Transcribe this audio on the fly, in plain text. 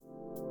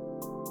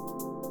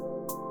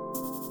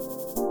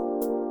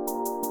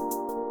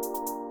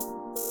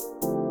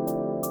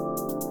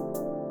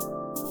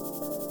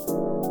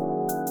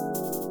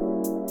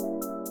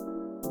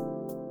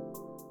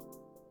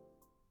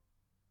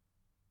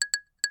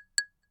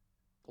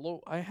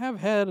Although I have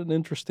had an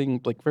interesting,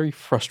 very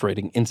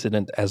frustrating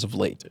incident as of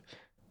late.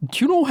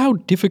 Do you know how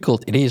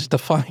difficult it is to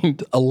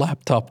find a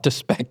laptop to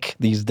spec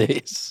these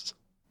days?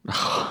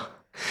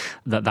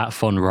 that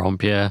fun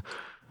romp, yeah.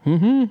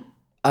 Mm-hmm.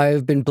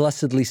 I've been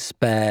blessedly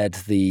spared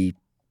the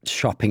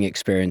shopping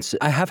experience.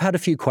 I have had a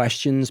few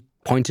questions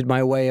pointed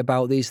my way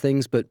about these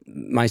things, but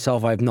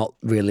myself, I've not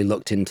really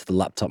looked into the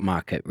laptop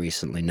market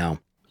recently, no.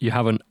 You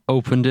haven't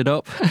opened it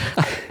up?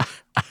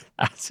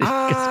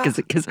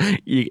 Because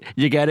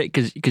you get it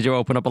because you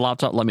open up a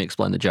laptop. Let me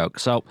explain the joke.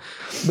 So,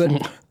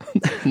 But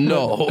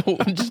No,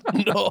 just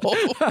no.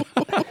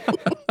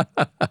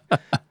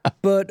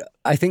 But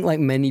I think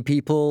like many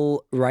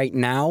people right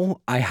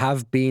now, I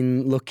have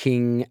been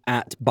looking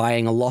at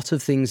buying a lot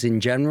of things in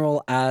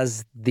general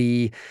as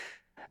the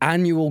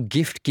annual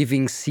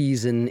gift-giving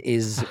season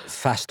is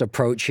fast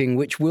approaching,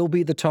 which will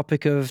be the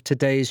topic of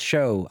today's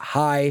show.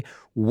 Hi,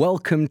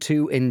 welcome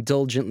to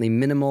Indulgently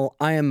Minimal.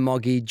 I am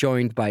Moggy,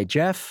 joined by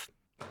Jeff.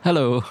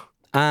 hello.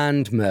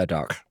 And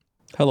Murdoch.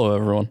 Hello,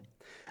 everyone.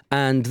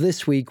 And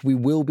this week we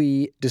will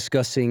be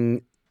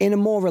discussing in a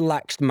more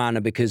relaxed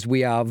manner, because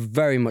we are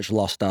very much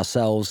lost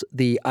ourselves,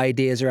 the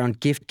ideas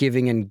around gift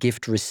giving and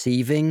gift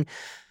receiving,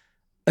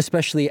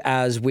 especially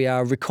as we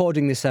are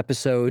recording this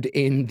episode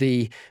in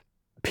the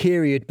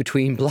period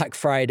between Black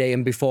Friday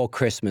and before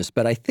Christmas.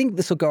 But I think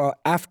this will go out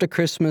after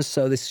Christmas,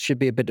 so this should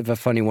be a bit of a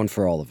funny one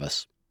for all of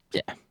us.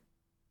 Yeah.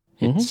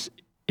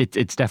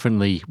 It's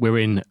definitely, we're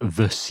in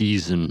the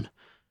season.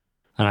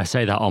 And I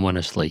say that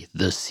ominously,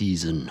 the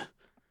season.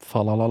 Fa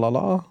la la la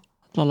la.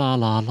 La la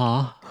la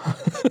la.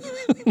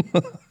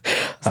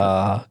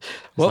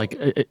 It's like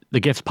the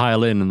gifts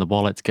pile in and the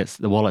wallets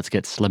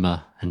get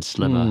slimmer and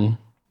slimmer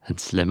and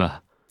slimmer.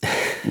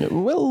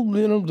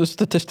 Well,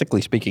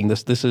 statistically speaking,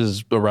 this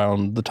is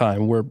around the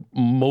time where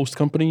most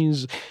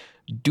companies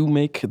do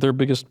make their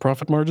biggest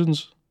profit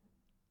margins.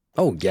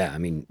 Oh, yeah, I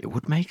mean, It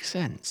would make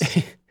sense.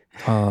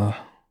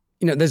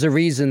 there's a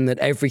reason that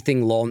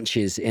everything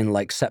launches in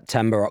like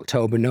September,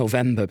 October,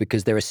 November,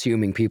 because they're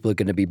assuming people are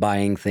going to be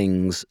buying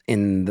things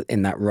in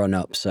that run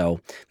up. So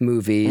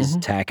movies,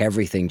 tech,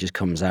 everything just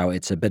comes out.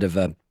 It's a bit of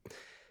a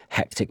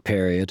hectic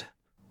period.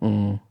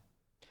 Oh,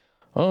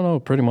 no,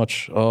 pretty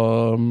much.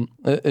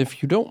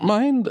 If you don't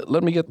mind,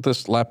 let me get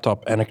this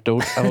laptop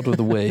anecdote out of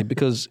the way,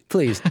 because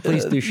Please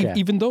do share.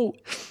 even though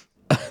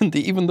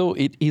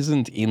it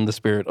isn't in the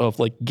spirit of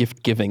like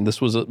gift giving, this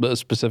was a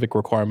specific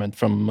requirement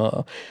from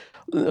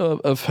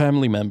a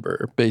family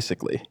member,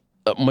 basically.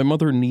 My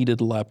mother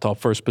needed a laptop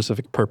for a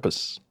specific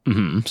purpose.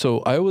 So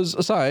I was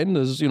assigned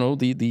as,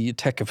 the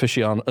tech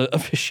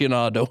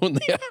aficionado in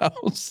the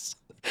house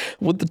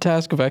with the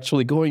task of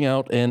actually going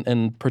out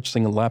and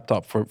purchasing a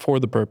laptop for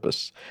the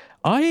purpose.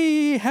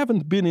 I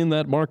haven't been in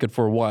that market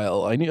for a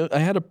while. I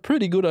had a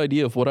pretty good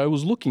idea of what I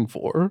was looking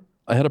for.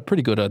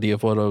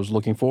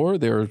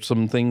 There are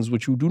some things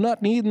which you do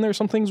not need, and there are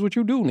some things which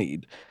you do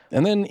need.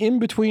 And then in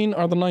between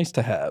are the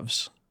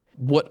nice-to-haves.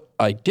 What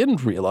I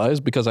didn't realize,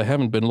 because I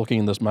haven't been looking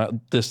in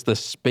this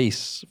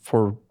space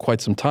for quite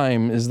some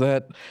time, is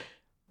that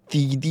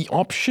the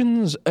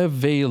options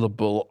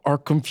available are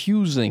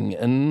confusing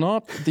and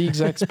not the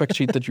exact spec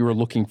sheet that you are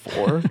looking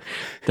for.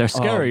 They're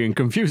scary and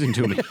confusing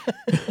to me.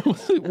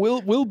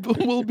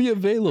 will be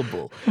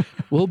available.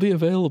 Will be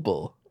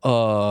available.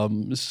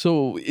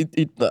 So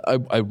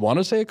I want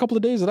to say a couple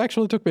of days. It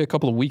actually took me a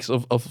couple of weeks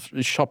of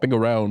shopping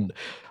around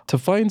to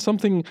find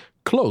something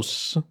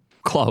close,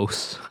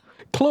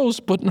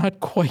 but not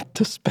quite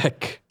to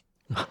spec.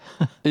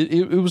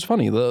 It was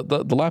funny.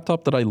 The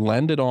laptop that I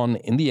landed on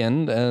in the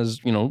end, as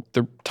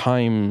the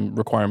time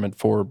requirement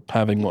for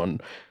having one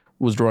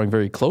was drawing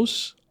very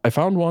close. I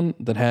found one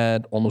that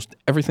had almost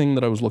everything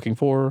that I was looking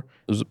for.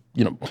 It was,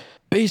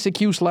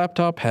 basic use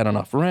laptop, had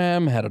enough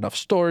RAM, had enough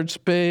storage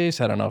space,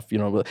 had enough,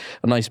 a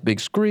nice big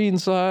screen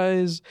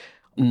size,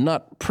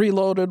 not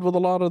preloaded with a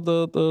lot of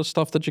the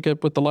stuff that you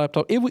get with the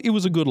laptop. It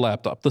was a good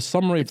laptop. The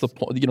summary of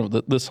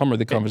the summary of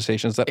the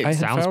conversation is that I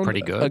had found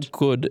pretty good. a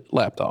good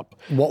laptop.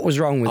 What was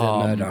wrong with it,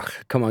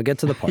 Murdoch? Come on, get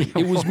to the point.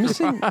 It was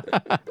missing.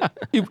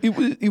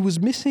 It was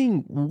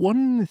missing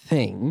one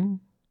thing.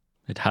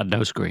 It had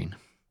no screen.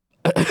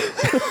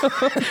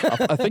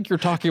 I think you're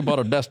talking about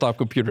a desktop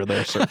computer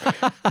there, sir.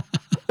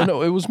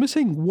 No, it was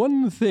missing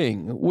one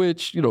thing,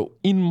 which,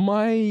 in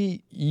my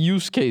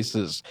use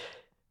cases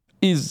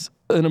is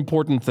an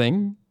important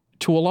thing.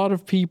 To a lot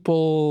of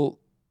people,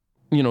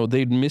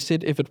 they'd miss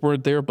it if it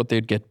weren't there, but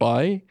they'd get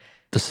by.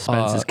 The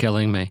suspense is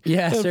killing me.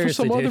 Yeah, seriously, for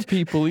some dude. other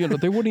people,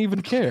 they wouldn't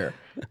even care.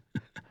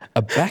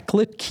 A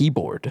backlit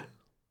keyboard.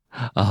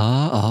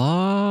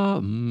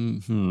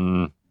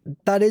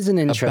 That is an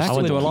interesting. I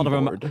went through a lot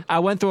keyboard. of I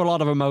went through a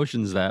lot of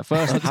emotions there.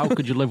 First, how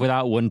could you live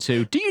without one?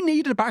 Two, do you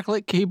need a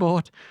backlit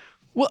keyboard?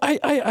 Well,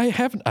 I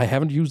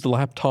haven't used the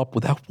laptop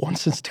without one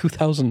since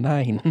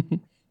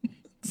 2009.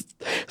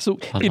 So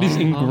it is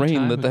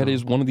ingrained that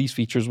is one of these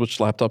features which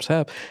laptops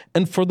have.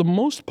 And for the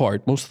most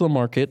part, most of the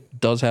market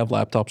does have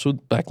laptops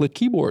with backlit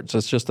keyboards.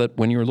 It's just that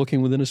when you're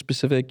looking within a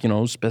specific,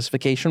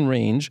 specification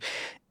range,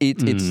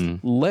 it's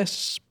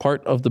less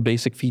part of the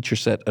basic feature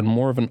set and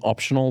more of an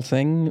optional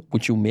thing,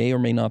 which you may or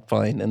may not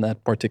find in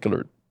that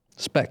particular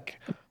spec.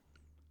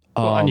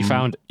 Well, and you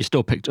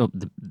still picked up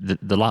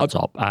the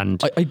laptop,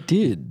 and I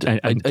did.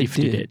 And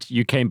gifted it.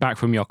 You came back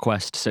from your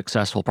quest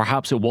successful.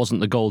 Perhaps it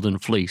wasn't the golden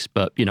fleece,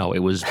 but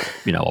it was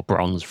a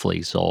bronze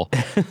fleece or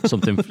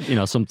something.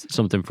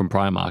 Something from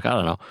Primark. I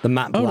don't know. The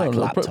matte black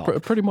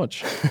laptop. Pretty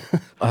much.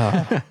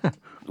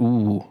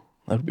 Ooh,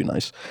 that would be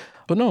nice.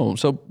 But no,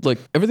 so like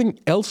everything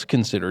else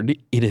considered,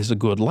 it is a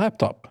good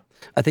laptop.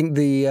 I think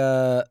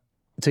to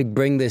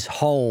bring this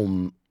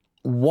home.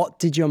 What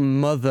did your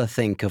mother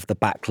think of the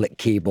backlit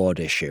keyboard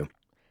issue?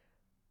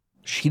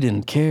 She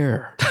didn't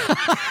care.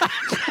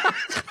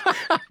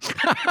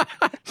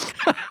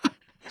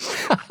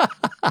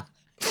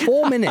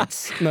 4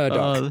 minutes,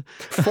 Murdoch.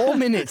 4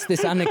 minutes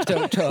this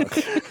anecdote took.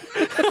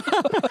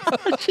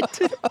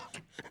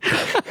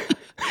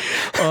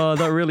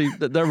 That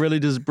really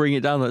does bring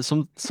it down.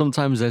 That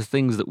sometimes there's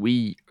things that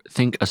we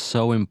think are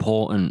so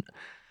important,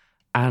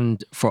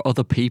 and for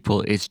other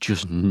people, it's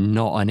just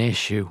not an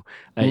issue.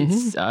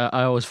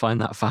 I always find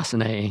that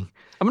fascinating.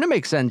 I mean, it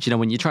makes sense,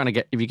 when you're trying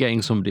to if you're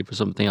getting somebody for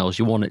something else,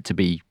 you want it to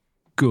be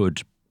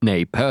good,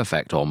 nay,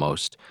 perfect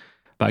almost.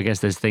 But I guess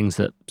there's things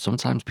that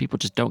sometimes people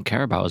just don't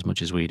care about as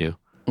much as we do.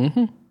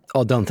 Mm-hmm.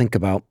 Or don't think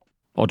about.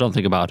 Or don't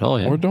think about at all,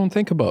 yeah. Or don't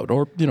think about.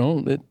 Or,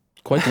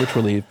 quite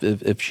literally,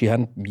 if she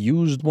hadn't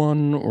used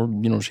one or,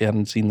 she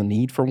hadn't seen the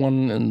need for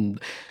one. And,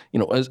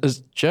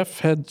 as Jeff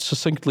had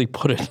succinctly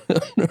put it,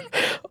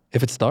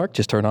 if it's dark,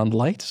 just turn on the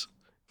lights.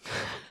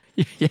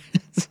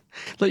 Yes.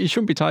 Like you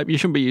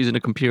shouldn't be using a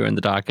computer in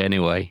the dark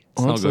anyway.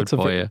 It's not good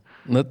for you.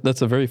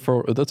 That's a very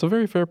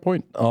fair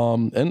point.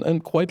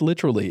 And quite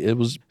literally,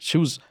 she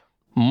was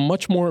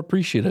much more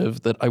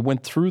appreciative that I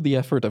went through the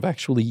effort of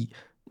actually,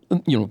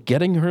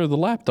 getting her the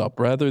laptop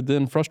rather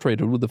than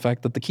frustrated with the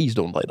fact that the keys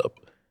don't light up.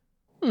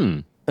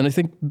 And I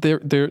think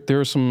there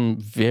are some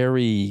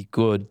very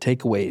good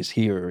takeaways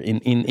here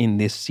in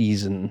this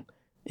season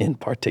in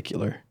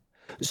particular.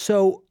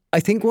 So I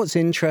think what's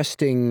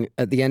interesting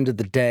at the end of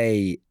the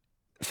day,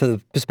 for the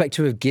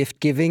perspective of gift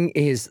giving,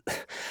 is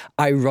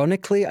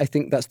ironically, I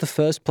think that's the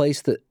first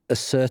place that a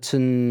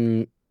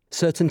certain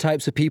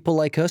types of people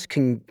like us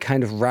can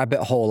kind of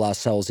rabbit hole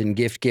ourselves in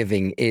gift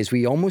giving, is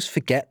we almost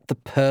forget the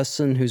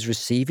person who's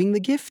receiving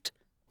the gift.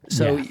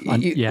 So,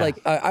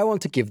 I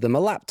want to give them a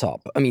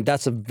laptop. I mean,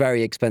 that's a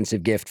very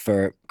expensive gift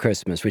for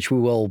Christmas, which we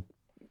will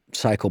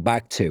cycle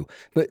back to.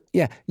 But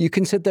yeah, you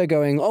can sit there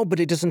going, oh, but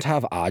it doesn't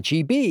have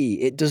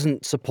RGB. It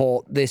doesn't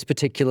support this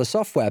particular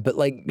software. But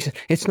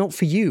it's not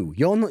for you.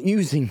 You're not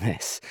using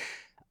this.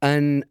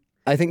 And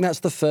I think that's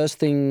the first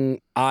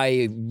thing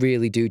I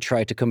really do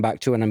try to come back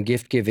to when I'm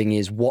gift giving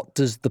is, what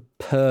does the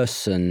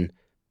person,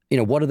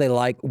 what do they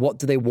like? What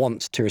do they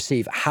want to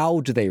receive?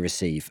 How do they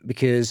receive?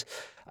 Because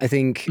I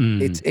think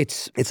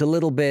it's a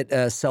little bit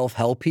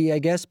self-helpy, I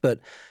guess, but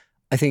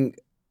I think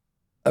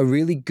a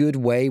really good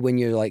way when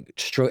you're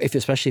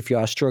especially if you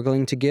are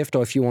struggling to gift,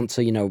 or if you want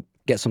to,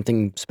 get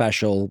something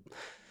special,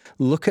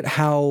 look at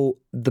how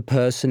the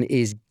person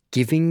is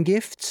giving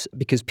gifts,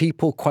 because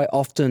people quite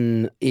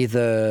often,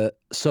 either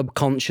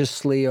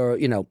subconsciously or,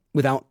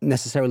 without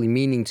necessarily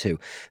meaning to,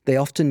 they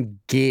often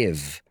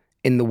give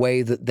in the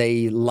way that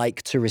they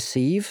like to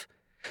receive.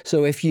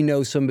 So if you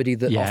know somebody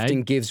that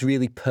often gives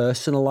really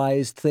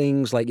personalized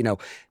things, like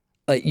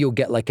you'll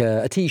get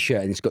a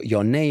t-shirt and it's got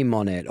your name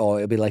on it, or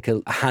it'll be like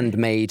a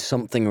handmade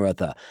something or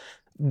other.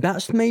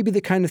 That's maybe the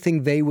kind of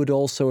thing they would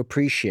also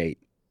appreciate.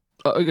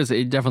 Because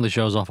it definitely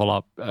shows off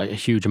a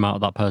huge amount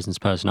of that person's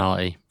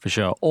personality, for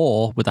sure.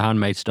 Or with the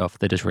handmade stuff,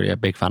 they're just really a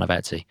big fan of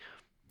Etsy.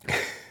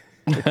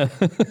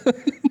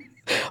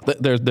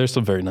 There's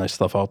some very nice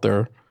stuff out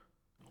there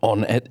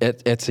on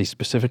Etsy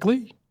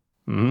specifically.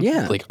 Mm-hmm.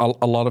 Yeah. Like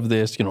a lot of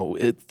this,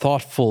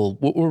 thoughtful,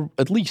 or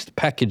at least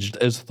packaged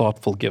as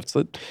thoughtful gifts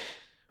that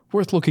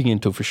worth looking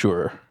into for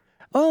sure.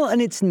 Oh,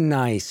 and it's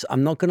nice.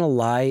 I'm not going to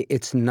lie.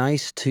 It's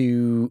nice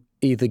to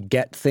either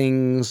get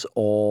things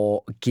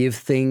or give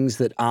things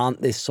that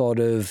aren't this sort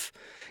of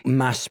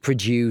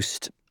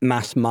mass-produced,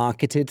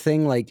 mass-marketed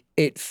thing. Like,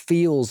 it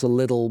feels a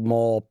little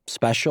more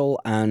special,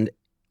 and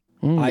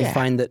I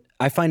find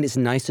it's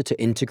nicer to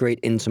integrate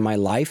into my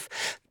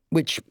life,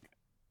 which,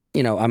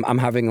 I'm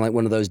having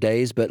one of those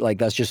days, but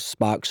that's just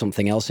sparked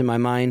something else in my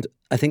mind.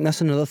 I think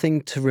that's another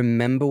thing to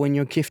remember when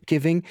you're gift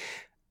giving.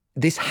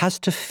 This has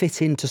to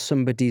fit into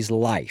somebody's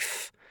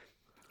life,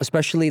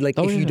 especially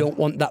if you don't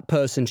want that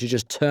person to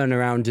just turn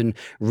around and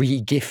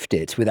re-gift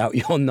it without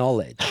your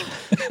knowledge.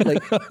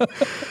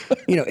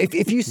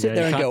 If you sit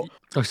there and go...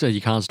 Like I said,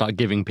 you can't start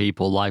giving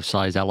people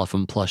life-size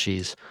elephant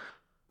plushies.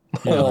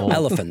 Or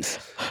elephants.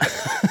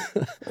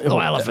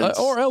 Or elephants.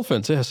 Or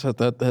elephants, yes.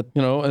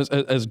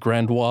 That as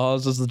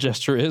grandiose as the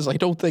gesture is, I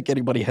don't think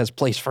anybody has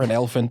place for an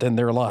elephant in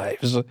their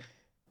lives.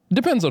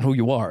 Depends on who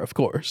you are, of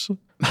course.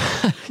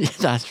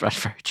 That's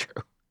very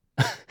true.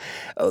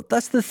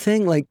 that's the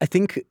thing. Like, I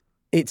think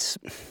it's,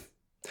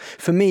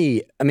 for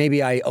me,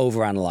 maybe I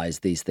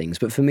overanalyze these things,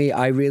 but for me,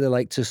 I really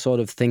like to sort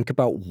of think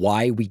about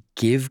why we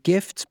give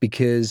gifts,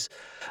 because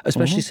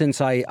especially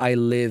since I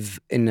live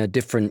in a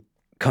different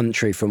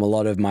country from a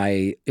lot of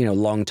my,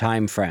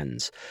 longtime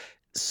friends,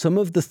 some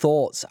of the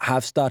thoughts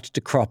have started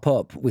to crop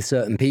up with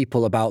certain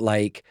people about,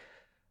 like,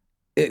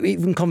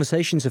 even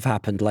conversations have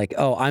happened like,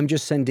 oh, I'm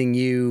just sending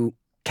you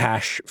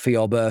cash for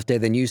your birthday,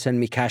 then you send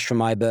me cash for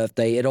my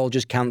birthday. It all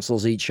just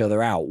cancels each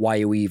other out.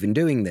 Why are we even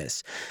doing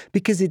this?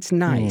 Because it's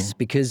nice,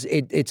 because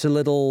it's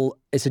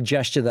a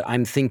gesture that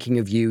I'm thinking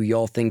of you,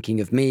 you're thinking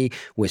of me,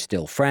 we're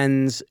still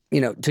friends.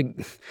 Not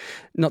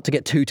to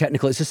get too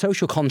technical, it's a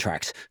social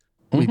contract.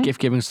 With gift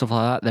giving, stuff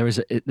like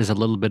that, there's a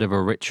little bit of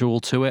a ritual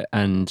to it,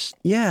 and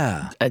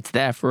it's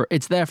there for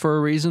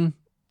a reason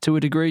to a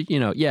degree.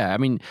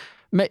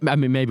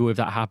 Maybe if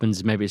that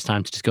happens, maybe it's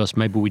time to discuss.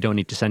 Maybe we don't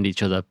need to send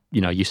each other.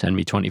 You send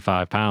me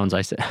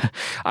 £25.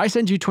 I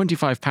send you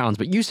 £25,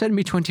 but you send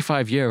me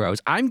 €25.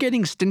 I'm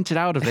getting stinted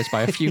out of this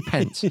by a few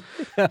pence.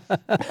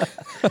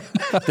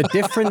 The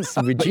difference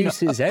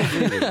reduces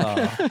every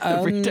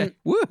day.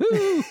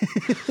 Woohoo!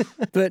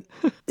 But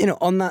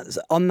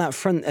on that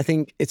front, I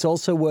think it's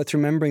also worth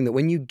remembering that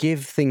when you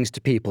give things to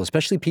people,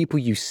 especially people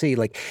you see,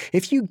 like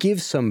if you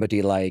give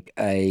somebody like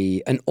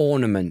an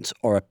ornament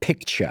or a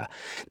picture,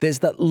 there's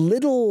that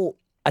little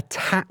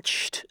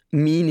attached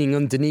meaning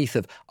underneath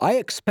of, I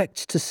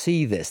expect to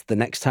see this the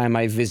next time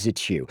I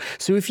visit you.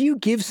 So if you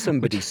give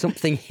somebody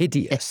something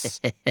hideous.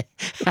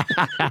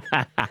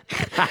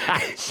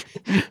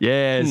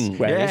 Yes.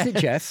 Where is it,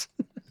 Jeff?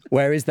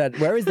 Where is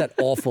that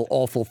awful,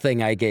 awful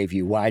thing I gave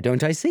you? Why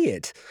don't I see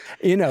it?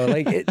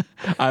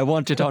 I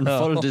want it on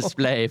full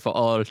display for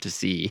all to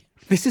see.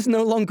 This is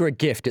no longer a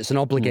gift, it's an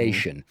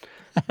obligation.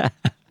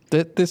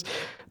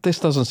 This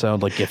doesn't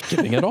sound like gift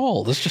giving at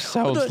all. This just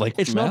sounds like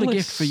it's malice. Not a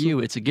gift for you.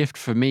 It's a gift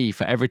for me.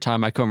 For every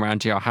time I come around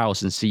to your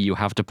house and see you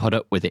have to put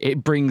up with it,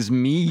 it brings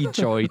me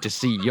joy to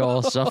see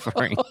your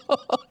suffering.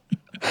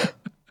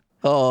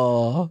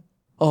 Oh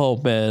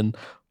man.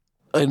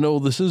 I know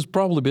this has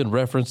probably been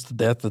referenced to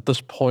death at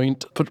this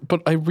point,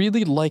 but I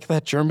really like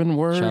that German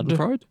word.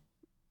 Schadenfreude?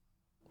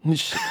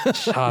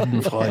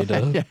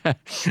 Schadenfreude.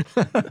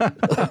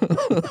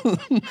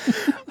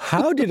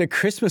 How did a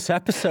Christmas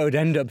episode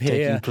end up here?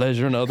 Taking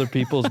pleasure in other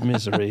people's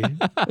misery.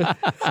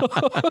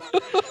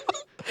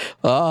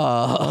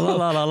 La, la,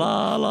 la,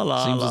 la, la,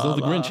 la, seems as though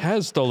the Grinch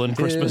has stolen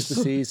Christmas. Tis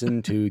the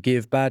season to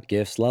give bad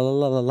gifts. La la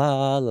la la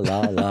la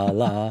la la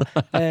la.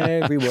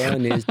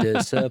 Everyone is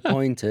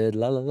disappointed.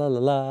 La la la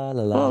la la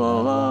la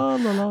la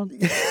la la.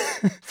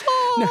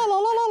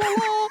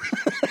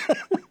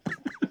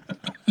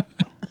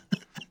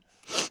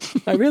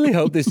 I really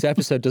hope this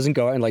episode doesn't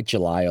go out in like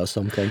July or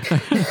something.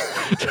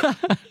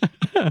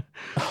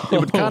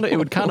 It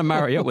would kind of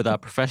marry up with our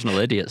professional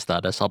idiot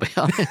status, I'll be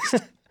honest.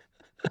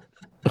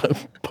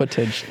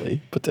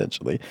 Potentially. But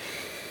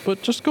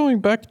just going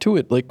back to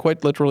it, like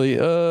quite literally,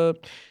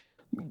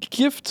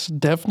 gifts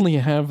definitely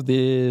have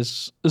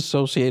this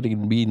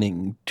associating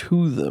meaning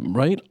to them,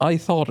 right? I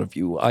thought of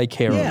you. I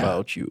care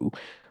about you.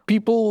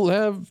 People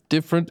have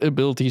different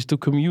abilities to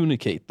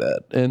communicate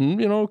that.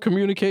 And,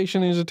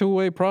 communication is a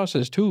two-way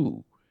process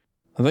too.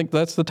 I think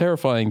that's the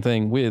terrifying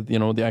thing with,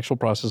 the actual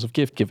process of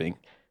gift giving.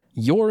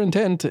 Your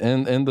intent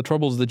and the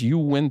troubles that you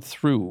went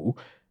through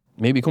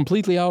may be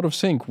completely out of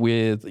sync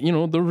with,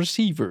 the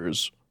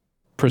receiver's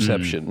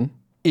perception.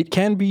 It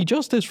can be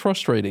just as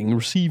frustrating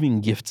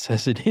receiving gifts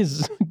as it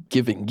is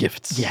giving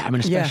gifts. Yeah,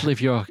 especially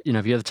if you're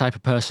the type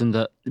of person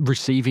that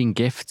receiving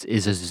gifts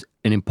is as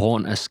an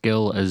important a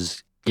skill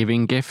as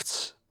giving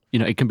gifts.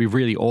 It can be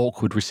really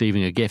awkward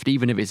receiving a gift,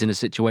 even if it's in a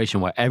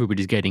situation where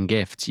everybody's getting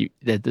gifts.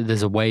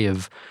 There's a way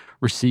of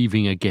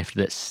receiving a gift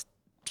that's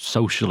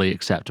socially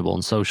acceptable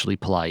and socially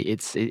polite.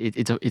 It's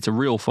a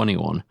real funny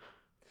one,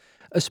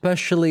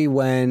 especially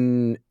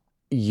when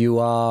you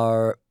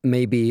are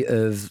maybe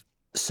of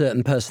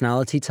certain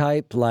personality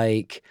type.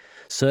 Like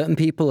certain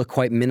people are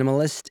quite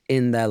minimalist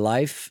in their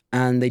life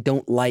and they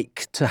don't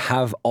like to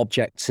have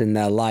objects in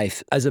their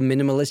life. As a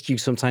minimalist, you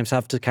sometimes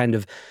have to kind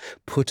of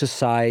put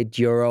aside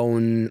your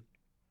own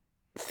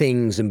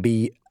things and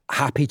be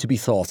happy to be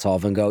thought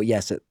of and go,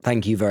 yes,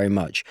 thank you very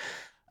much.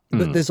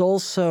 But there's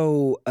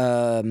also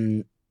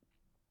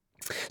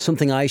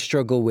something I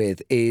struggle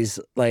with is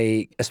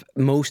like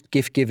most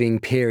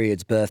gift-giving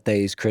periods,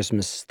 birthdays,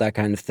 Christmas, that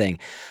kind of thing.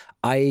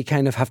 I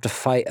kind of have to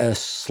fight a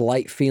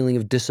slight feeling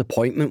of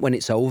disappointment when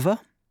it's over.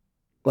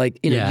 Like,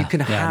 you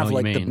can have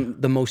like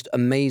the most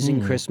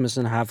amazing Christmas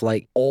and have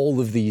like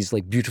all of these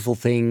like beautiful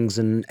things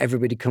and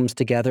everybody comes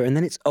together and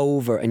then it's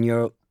over and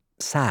you're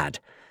sad.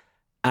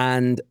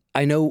 And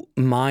I know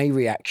my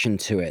reaction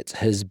to it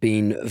has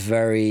been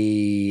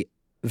very,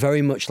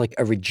 very much like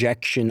a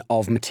rejection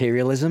of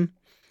materialism.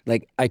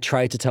 Like I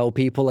try to tell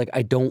people like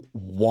I don't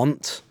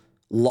want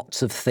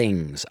lots of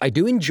things. I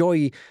do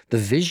enjoy the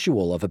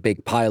visual of a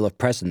big pile of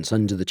presents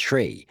under the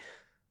tree,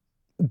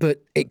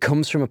 but it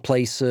comes from a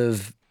place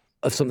of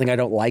of something I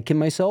don't like in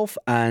myself.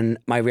 And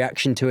my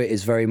reaction to it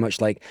is very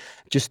much like,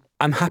 just,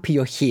 I'm happy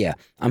you're here.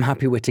 I'm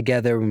happy we're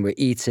together and we're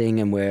eating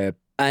and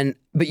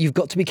but you've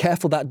got to be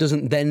careful that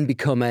doesn't then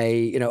become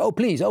a, oh,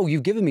 please, oh,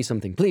 you've given me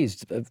something.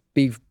 Please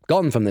be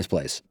gone from this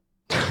place.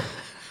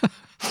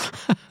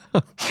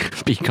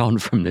 Be gone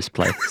from this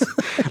place.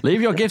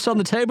 Leave your gifts on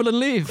the table and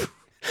leave.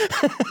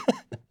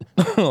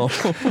 Well,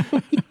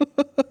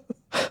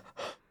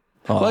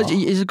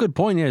 it's a good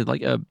point. Yeah,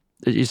 like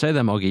you say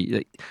there, Moggy.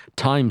 Like,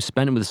 time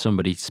spent with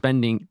somebody,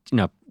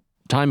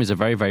 time is a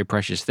very, very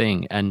precious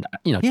thing, and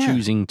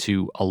choosing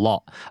to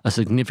allot a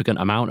significant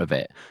amount of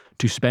it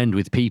to spend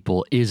with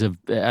people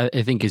I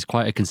think, is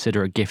quite a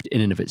considerate gift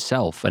in and of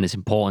itself, and it's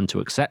important to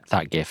accept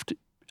that gift.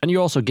 And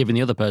you're also giving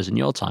the other person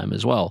your time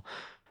as well.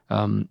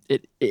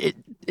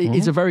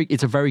 It's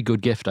a very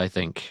good gift, I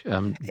think.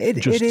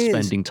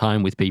 Spending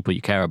time with people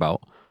you care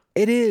about.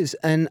 It is,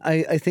 and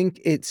I think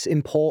it's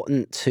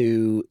important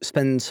to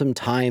spend some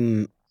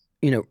time,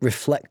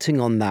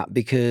 reflecting on that,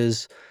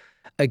 because,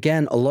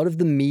 again, a lot of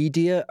the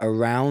media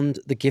around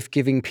the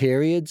gift-giving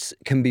periods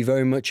can be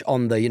very much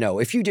on the,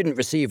 if you didn't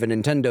receive a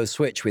Nintendo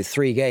Switch with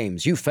 3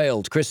 games, you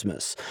failed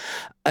Christmas.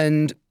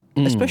 And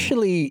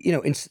especially,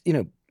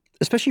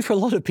 especially for a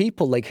lot of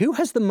people, like, who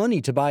has the money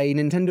to buy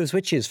Nintendo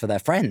Switches for their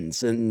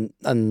friends and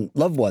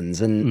loved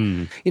ones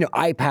and,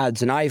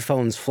 iPads and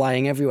iPhones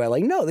flying everywhere?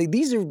 Like, no,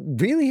 these are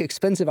really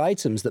expensive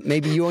items that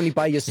maybe you only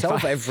buy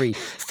yourself every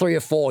 3 or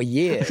 4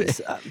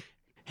 years.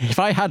 If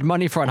I had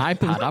money for an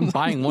iPad, I'm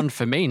buying one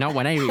for me, not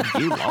when I read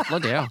you lot.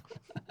 Bloody hell.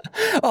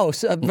 Oh,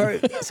 so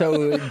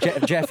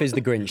Jeff is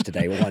the Grinch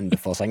today.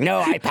 Wonderful. Saying,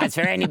 no iPads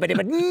for anybody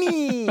but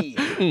me.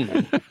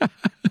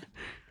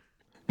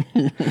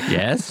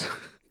 Yes.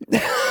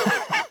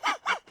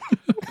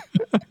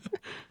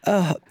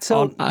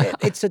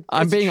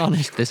 I'm being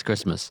honest this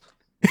Christmas.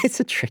 It's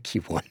a tricky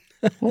one.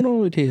 Oh,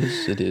 no, it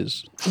is. It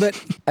is. But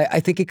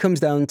I think it comes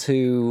down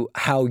to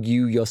how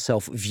you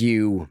yourself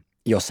view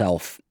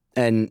yourself.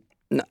 And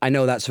I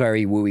know that's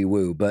very wooey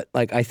woo, but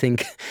like, I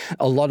think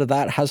a lot of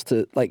that has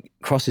to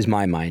crosses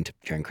my mind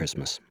during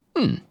Christmas.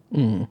 I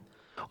mean,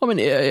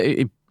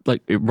 it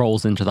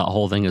rolls into that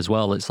whole thing as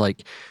well. It's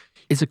like,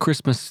 it's a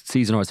Christmas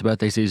season or it's a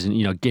birthday season.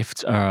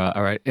 Gifts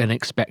are an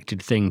expected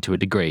thing to a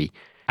degree.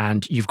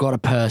 And you've got a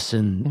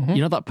person,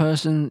 that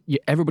person,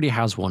 everybody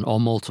has one or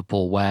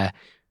multiple where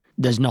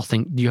there's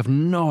nothing, you have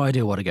no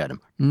idea what to get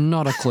them.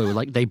 Not a clue.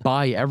 Like, they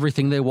buy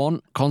everything they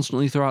want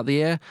constantly throughout the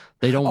year.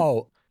 They don't.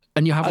 Oh.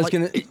 And you have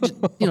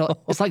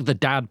it's like the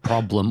dad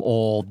problem,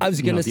 or I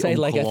was going to say,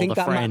 like, I think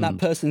that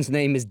person's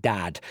name is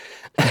Dad,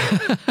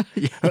 or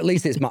at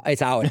least it's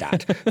our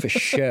dad for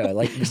sure.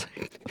 Like,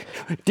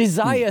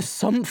 desire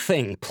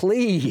something,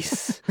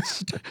 please.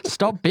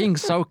 Stop being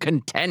so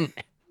content.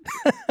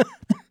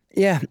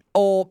 Yeah.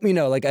 Or,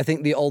 I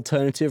think the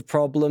alternative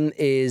problem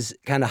is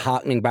kind of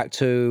harkening back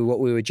to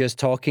what we were just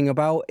talking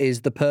about,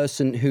 is the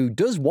person who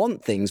does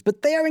want things,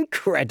 but they are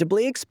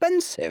incredibly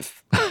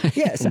expensive.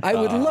 Yes, I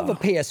would love a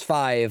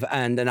PS5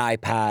 and an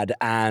iPad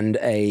and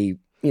a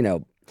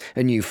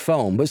new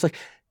phone. But it's like,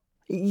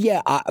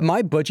 yeah,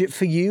 my budget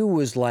for you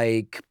was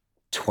like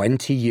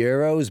 20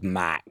 euros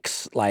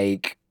max.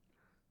 Like,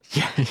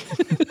 yeah.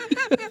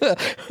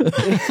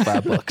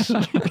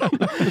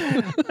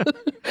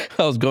 $5.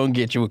 I was going to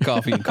get you a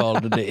coffee and call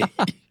it a day.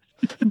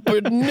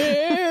 But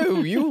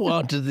no, you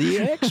wanted the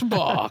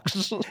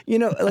Xbox.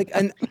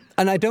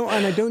 And I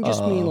don't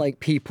just mean like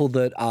people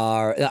that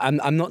are,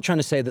 I'm not trying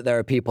to say that there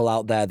are people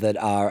out there that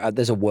are,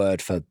 there's a word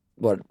for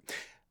what,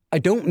 I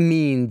don't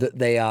mean that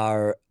they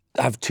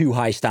have too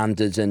high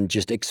standards and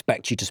just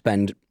expect you to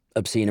spend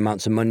obscene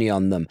amounts of money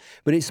on them.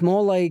 But it's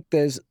more like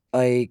there's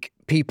like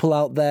people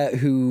out there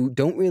who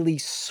don't really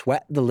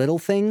sweat the little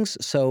things.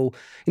 So,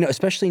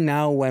 especially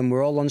now when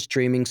we're all on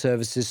streaming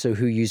services, so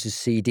who uses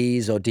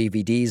CDs or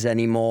DVDs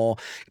anymore?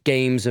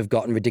 Games have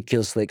gotten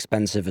ridiculously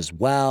expensive as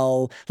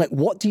well. Like,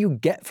 what do you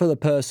get for the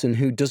person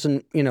who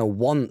doesn't,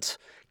 want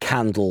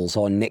candles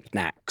or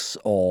knickknacks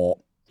or...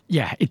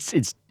 Yeah,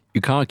 it's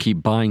you can't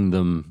keep buying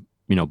them,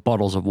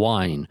 bottles of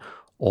wine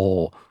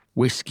or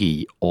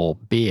whiskey or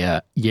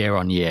beer year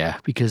on year,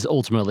 because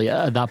ultimately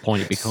at that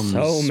point it becomes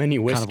so many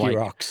whiskey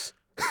rocks.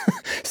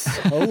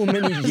 So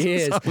many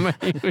years.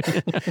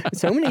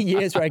 So many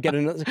years where I get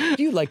another.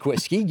 Do you like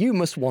whiskey? You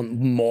must want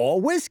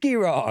more whiskey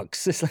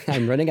rocks. It's like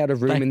I'm running out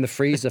of room in the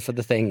freezer for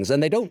the things,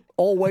 and they don't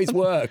always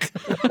work.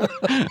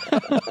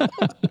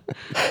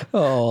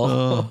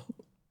 Oh.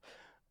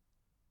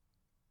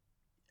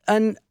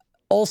 And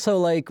also,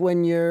 like,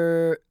 when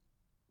your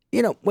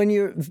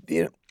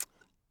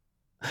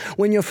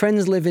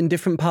friends live in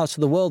different parts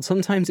of the world,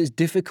 sometimes it's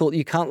difficult.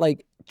 You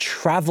can't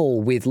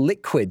travel with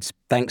liquids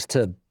thanks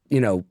to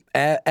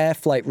air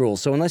flight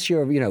rules. So unless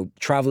you're,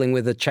 traveling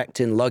with a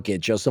checked-in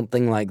luggage or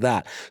something like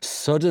that,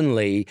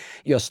 suddenly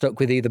you're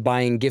stuck with either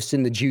buying gifts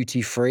in the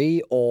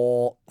duty-free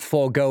or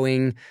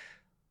foregoing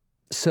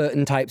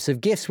certain types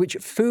of gifts, which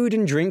food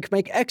and drink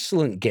make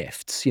excellent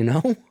gifts,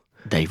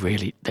 They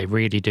really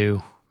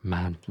do,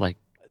 man. Like,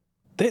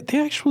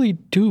 They actually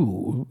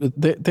do.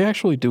 They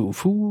actually do.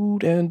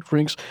 Food and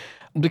drinks.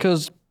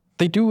 because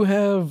they do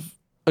have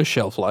a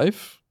shelf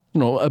life,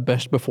 a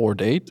best before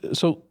date.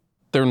 So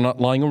they're not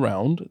lying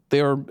around.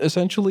 They are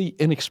essentially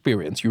an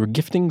experience. You're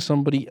gifting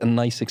somebody a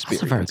nice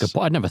experience. That's a very good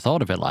point. I'd never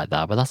thought of it like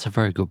that, but that's a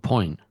very good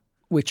point.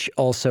 Which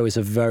also is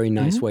a very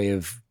nice way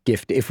of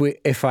gift.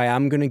 If I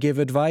am going to give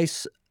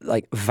advice,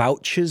 like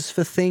vouchers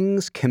for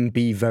things can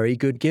be very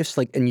good gifts.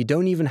 And you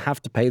don't even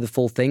have to pay the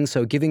full thing.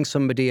 So giving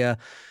somebody a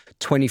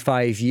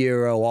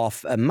 €25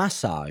 off a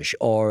massage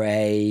or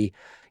a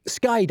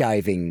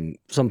skydiving,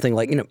 something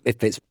like,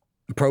 if it's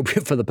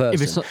appropriate for the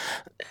person.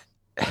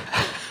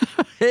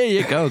 Here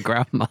you go,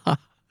 Grandma.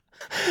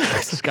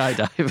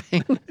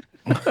 Skydiving.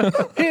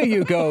 Here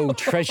you go,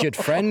 treasured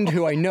friend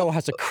who I know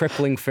has a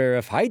crippling fear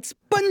of heights.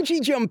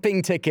 Bungee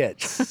jumping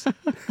tickets.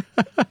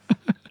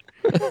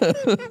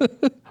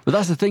 But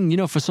that's the thing,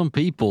 for some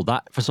people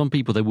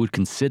they would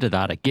consider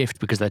that a gift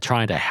because they're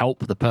trying to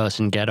help the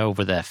person get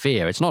over their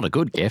fear. It's not a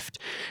good gift,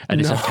 and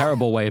it's a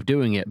terrible way of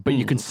doing it. But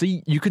you can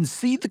see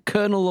the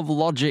kernel of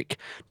logic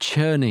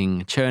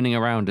churning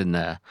around in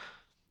there.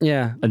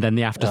 Yeah, and then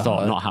the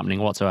afterthought not happening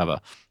whatsoever.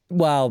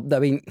 Well, I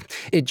mean,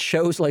 it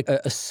shows like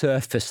a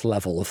surface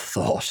level of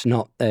thought,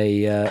 not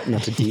a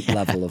deep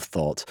level of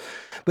thought.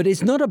 But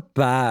it's not a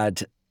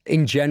bad,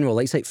 in general,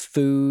 like say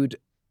food,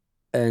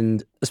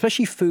 and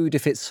especially food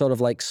if it's sort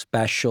of like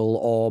special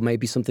or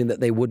maybe something that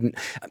they wouldn't.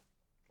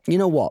 You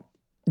know what?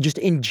 Just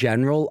in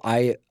general,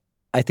 I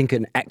think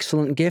an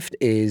excellent gift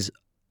is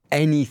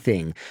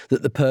anything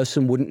that the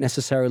person wouldn't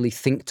necessarily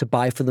think to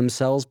buy for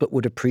themselves but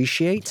would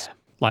appreciate.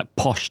 Like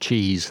posh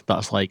cheese.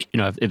 That's like,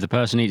 if the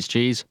person eats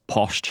cheese,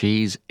 posh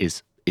cheese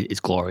is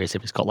glorious.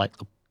 If it's got like,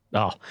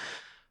 now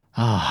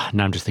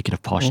I'm just thinking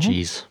of posh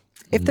cheese.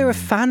 If they're a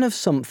fan of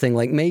something,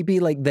 like maybe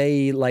like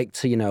they like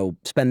to,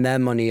 spend their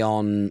money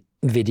on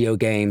video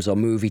games or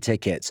movie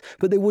tickets,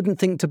 but they wouldn't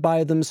think to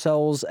buy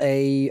themselves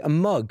a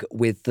mug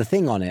with the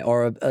thing on it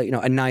or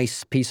a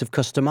nice piece of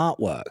custom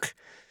artwork.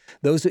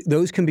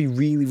 Those can be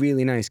really,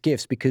 really nice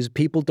gifts because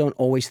people don't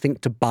always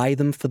think to buy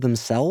them for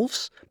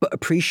themselves, but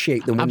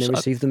appreciate them when they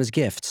receive them as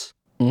gifts.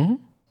 Mm-hmm.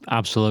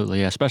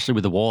 Absolutely, yeah. Especially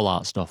with the wall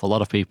art stuff. A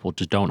lot of people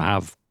just don't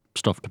have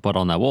stuff to put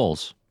on their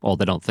walls, or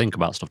they don't think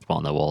about stuff to put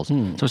on their walls.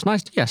 So it's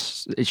nice.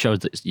 Yes, it shows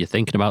that you're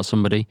thinking about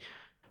somebody,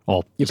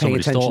 or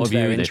somebody's thought of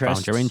you. They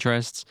found your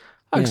interests.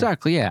 Oh, yeah.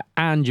 Exactly, yeah.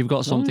 And you've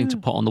got something to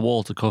put on the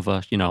wall to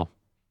cover,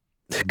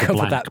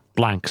 that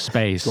blank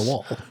space. The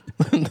wall.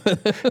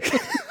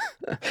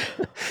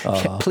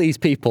 Please,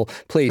 people,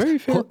 please. Very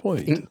fair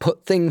point.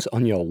 Put things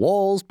on your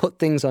walls, put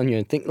things on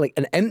your thing. Like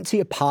an empty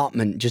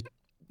apartment just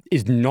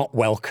is not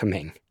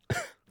welcoming.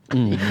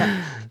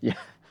 Yeah.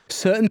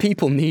 Certain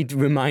people need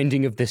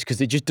reminding of this because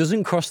it just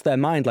doesn't cross their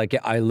mind. Like,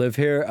 I live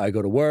here, I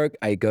go to work,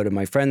 I go to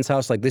my friend's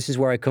house, like this is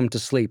where I come to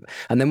sleep.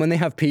 And then when they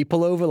have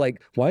people over,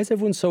 like, why is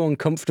everyone so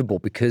uncomfortable?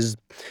 Because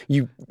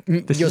you're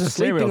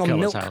sleeping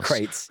on milk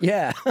crates.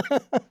 Yeah.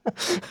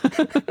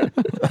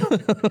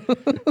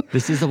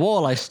 This is the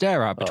wall I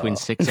stare at between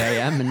 6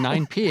 a.m. and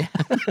 9 p.m.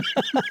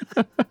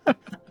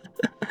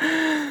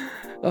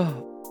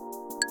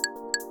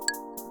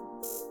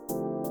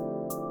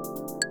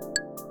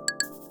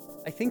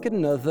 I think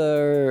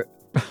another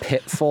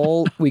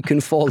pitfall we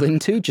can fall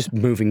into, just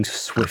moving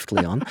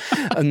swiftly on,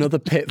 another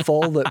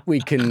pitfall that we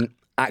can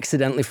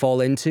accidentally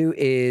fall into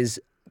is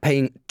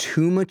paying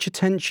too much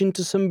attention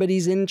to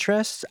somebody's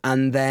interests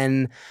and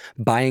then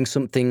buying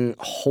something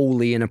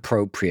wholly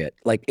inappropriate.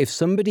 Like if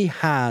somebody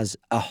has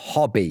a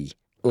hobby,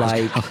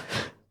 like...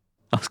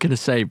 I was going to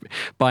say,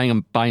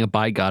 buying a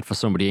bike guard for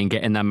somebody and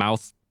getting their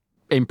mouth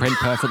imprint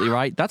perfectly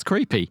right, that's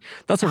creepy.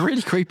 That's a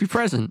really creepy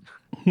present.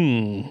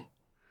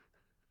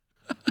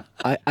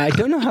 I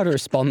don't know how to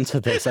respond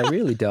to this. I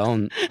really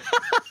don't.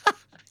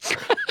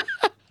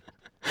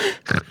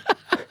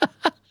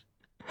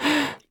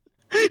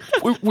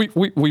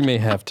 We may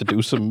have to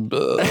do some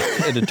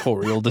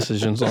editorial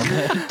decisions on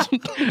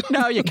that.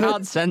 No, you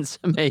can't censor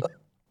me.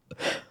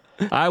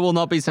 I will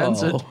not be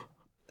censored. Oh.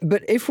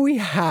 But if we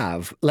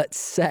have, let's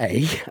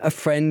say, a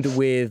friend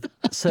with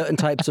certain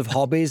types of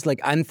hobbies,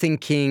 like I'm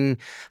thinking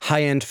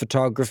high-end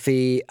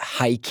photography,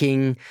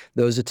 hiking,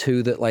 those are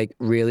two that like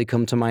really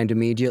come to mind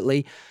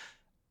immediately.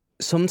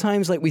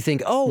 Sometimes like we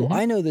think,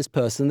 I know this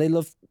person, they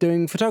love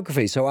doing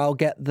photography, so I'll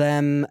get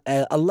them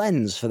a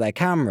lens for their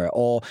camera,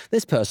 or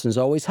this person's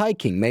always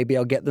hiking, maybe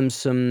I'll get them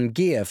some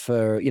gear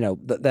for,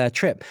 their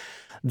trip.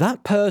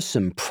 That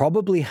person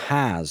probably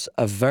has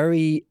a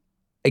very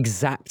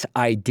exact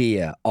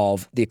idea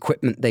of the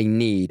equipment they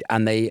need,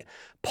 and they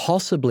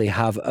possibly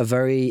have a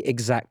very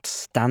exact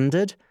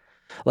standard.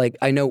 Like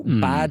I know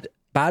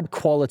bad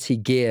quality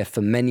gear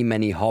for many,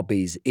 many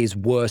hobbies is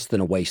worse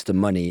than a waste of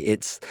money.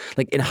 It's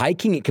like in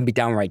hiking, it can be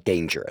downright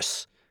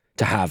dangerous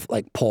to have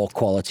like poor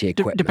quality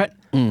equipment.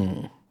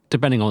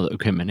 Depending on what the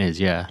equipment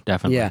is, yeah,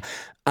 definitely. Yeah.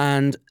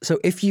 And so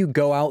if you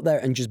go out there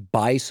and just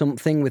buy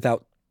something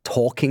without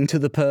talking to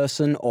the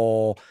person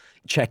or,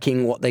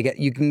 checking what they get.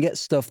 You can get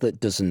stuff that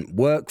doesn't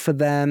work for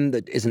them,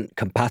 that isn't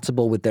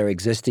compatible with their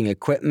existing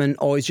equipment,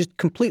 or is just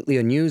completely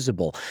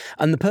unusable.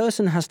 And the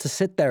person has to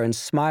sit there and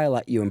smile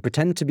at you and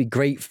pretend to be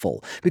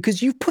grateful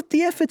because you've put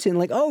the effort in,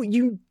 like, oh,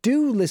 you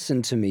do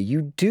listen to me,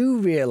 you do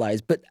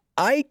realize, but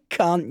I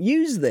can't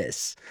use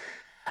this.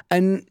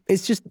 And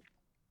it's just,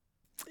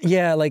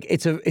 yeah, like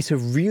it's a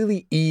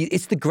really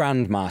it's the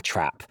grandma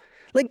trap.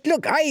 Like,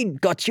 look, I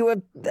got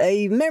you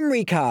a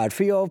memory card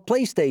for your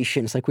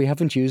PlayStation. It's like, we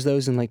haven't used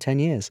those in like 10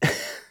 years.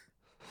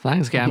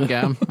 Thanks,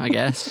 Gam, I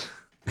guess.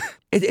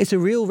 It's a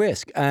real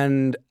risk.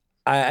 And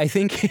I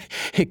think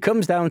it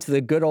comes down to the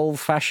good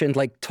old-fashioned,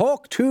 like,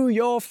 talk to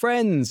your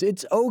friends.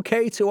 It's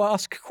okay to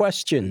ask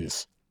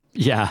questions.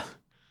 Yeah.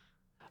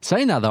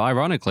 Saying that, though,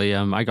 ironically,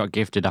 I got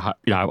gifted,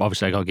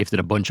 obviously I got gifted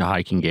a bunch of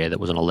hiking gear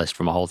that was on a list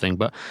from a whole thing,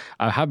 but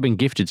I have been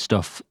gifted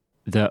stuff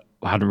that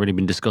hadn't really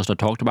been discussed or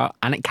talked about,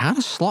 and it kind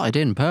of slotted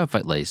in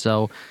perfectly.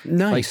 So,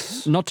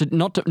 nice. Like,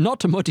 not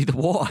to muddy the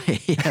water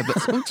here,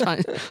 but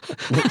sometimes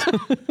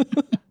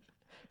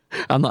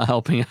I'm not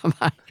helping, am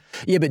I?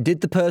 Yeah, but did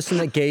the person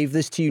that gave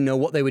this to you know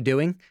what they were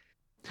doing?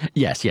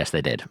 Yes,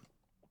 they did.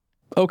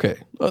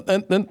 Okay,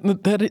 and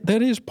that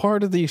is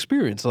part of the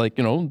experience. Like,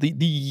 you know,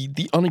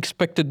 the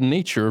unexpected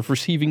nature of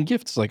receiving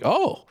gifts. Like,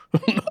 oh,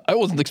 I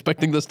wasn't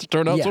expecting this to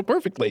turn out so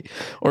perfectly,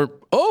 or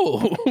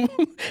oh.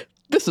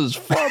 This is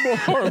far more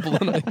horrible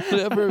than I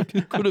ever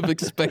could have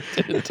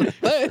expected.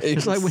 Thanks.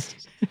 It's like,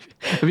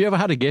 have you ever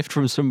had a gift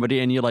from somebody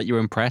and you're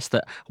impressed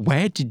that,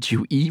 where did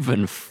you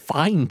even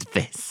find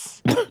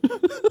this?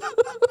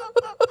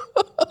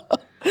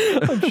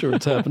 I'm sure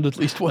it's happened at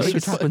least once.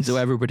 It's happened to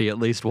everybody at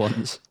least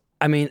once.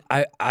 I mean,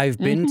 I've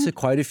been to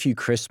quite a few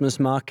Christmas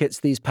markets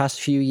these past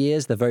few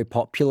years. They're very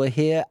popular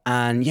here.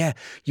 And yeah,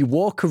 you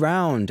walk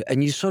around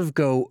and you sort of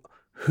go,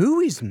 who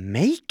is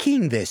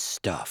making this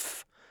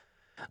stuff?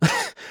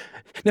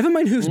 Never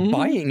mind who's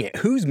buying it,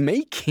 who's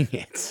making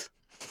it?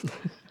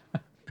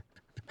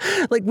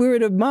 Like, we were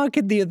at a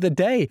market the other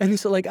day, and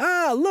it's like,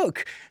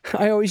 look,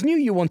 I always knew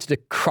you wanted a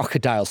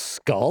crocodile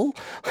skull.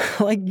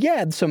 Like,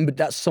 yeah,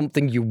 that's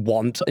something you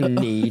want and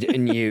need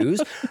and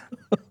use.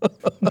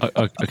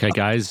 Okay,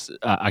 guys,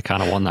 I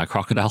kind of want that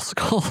crocodile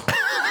skull.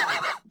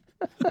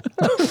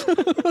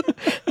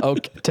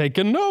 Okay, take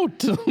a note.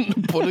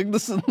 Putting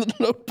this in the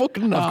notebook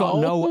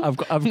now.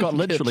 I've got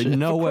literally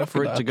nowhere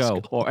for it to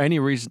go or any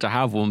reason to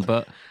have one,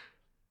 but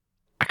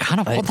I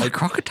kind of want that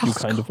crocodile. You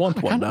kind of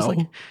want one now.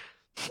 Like,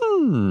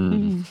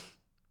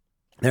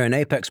 They're an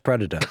apex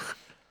predator.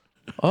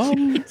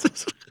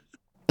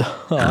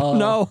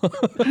 No,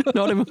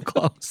 not even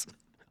close.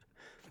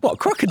 What,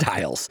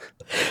 crocodiles?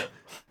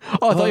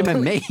 Oh, I thought you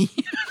meant me.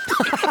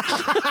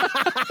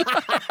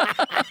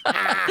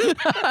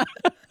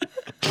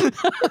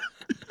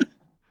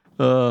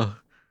 Oh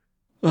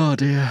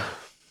dear.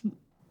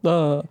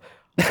 Yeah.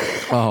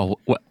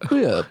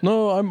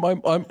 No,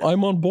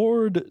 I'm on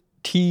board.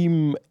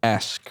 Team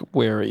ask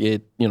where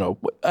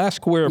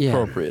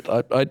appropriate.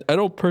 I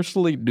don't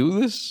personally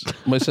do this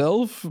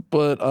myself,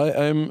 but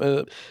I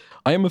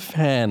am a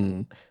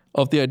fan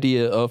of the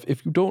idea of,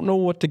 if you don't know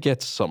what to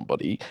get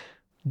somebody,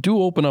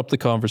 do open up the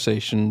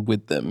conversation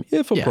with them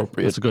if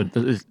appropriate. It's a good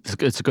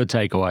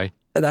takeaway.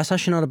 That's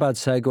actually not a bad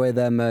segue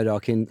there,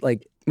 Murdoch. In,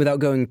 like, without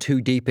going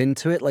too deep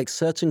into it, like,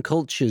 certain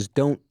cultures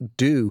don't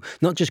do,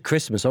 not just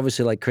Christmas.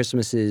 Obviously, like,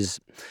 Christmas is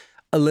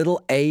a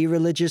little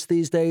a-religious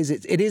these days.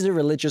 It is a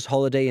religious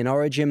holiday in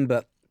origin,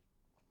 but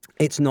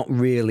it's not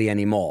really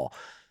anymore.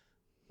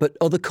 But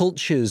other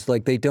cultures,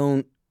 like, they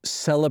don't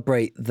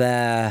celebrate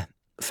their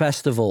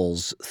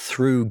festivals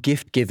through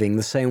gift giving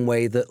the same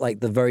way that, like,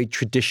 the very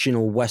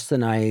traditional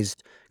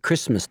westernized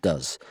Christmas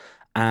does.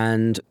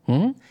 And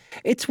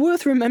it's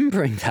worth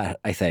remembering that,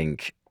 I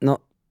think.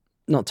 Not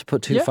to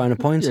put too fine a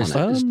point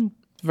on it.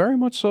 Very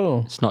much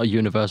so. It's not a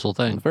universal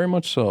thing. Very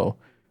much so.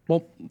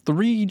 Well, the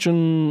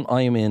region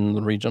I am in,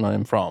 the region I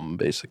am from,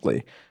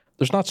 basically,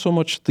 there's not so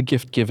much the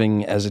gift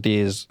giving as it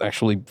is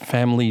actually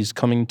families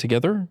coming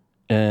together.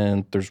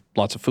 And there's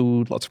lots of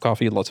food, lots of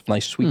coffee, lots of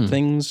nice sweet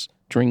things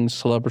during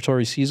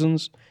celebratory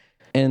seasons.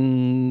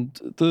 And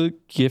the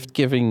gift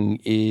giving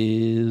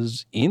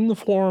is in the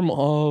form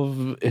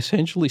of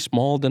essentially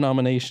small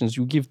denominations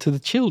you give to the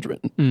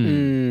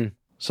children.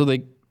 So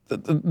the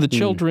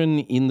children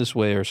in this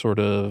way are sort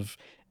of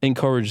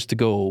encouraged to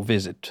go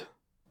visit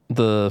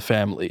the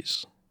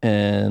families,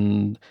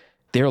 and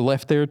they're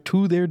left there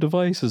to their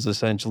devices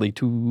essentially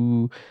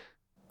to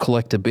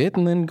collect a bit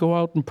and then go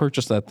out and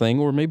purchase that thing,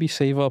 or maybe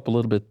save up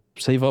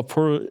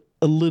for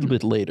a little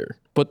bit later.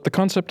 But the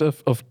concept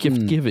of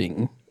gift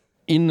giving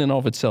in and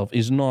of itself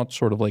is not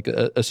sort of like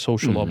a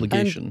social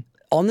obligation. And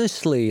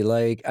honestly,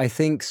 like, I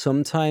think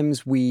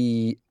sometimes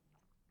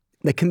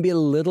there can be a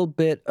little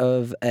bit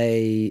of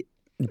a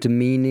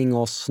demeaning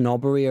or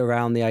snobbery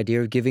around the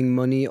idea of giving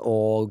money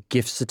or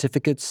gift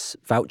certificates,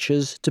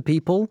 vouchers to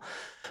people.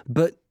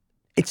 But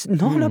it's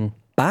not a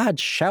bad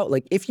shout.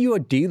 Like, if you are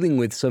dealing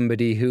with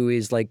somebody who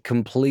is, like,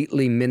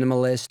 completely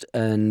minimalist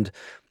and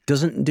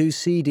doesn't do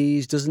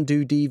CDs, doesn't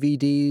do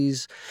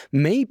DVDs,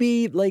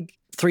 maybe like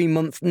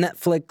 3-month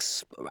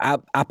Netflix,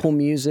 Apple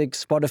Music,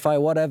 Spotify,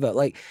 whatever.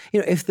 Like,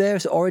 if they're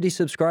already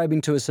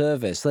subscribing to a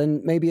service,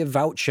 then maybe a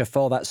voucher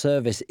for that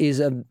service is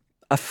a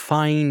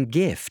fine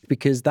gift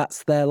because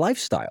that's their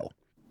lifestyle.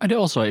 And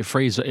also it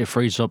frees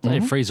up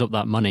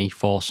that money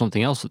for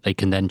something else that they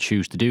can then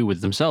choose to do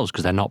with themselves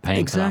because they're not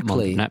paying for that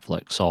month of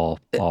Netflix or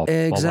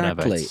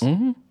whatever.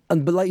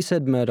 But like you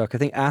said, Murdoch, I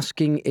think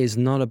asking is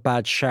not a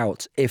bad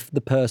shout if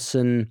the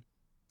person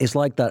is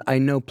like that. I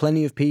know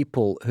plenty of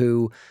people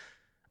who,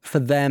 for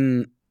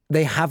them,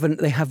 they have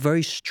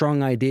very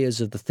strong ideas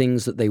of the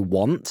things that they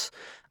want.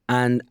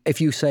 And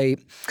if you say,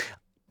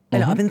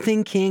 I've been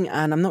thinking,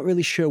 and I'm not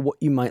really sure what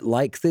you might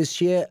like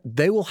this year,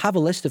 they will have a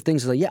list of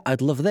things like, yeah,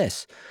 I'd love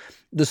this.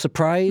 The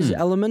surprise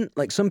element,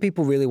 like some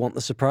people really want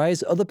the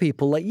surprise. Other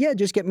people like, yeah,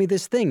 just get me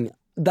this thing.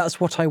 That's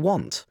what I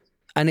want.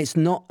 And it's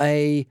not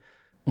I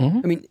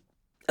mean,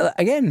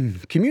 again,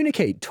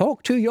 communicate,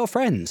 talk to your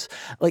friends.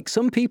 Like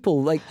some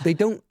people, like they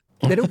don't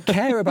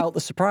care about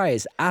the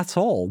surprise at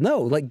all. No,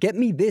 like get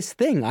me this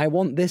thing. I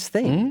want this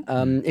thing.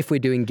 If we're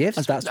doing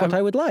gifts, that's what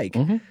I would like.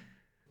 I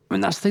mean,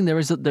 that's the thing. There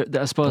is,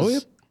 I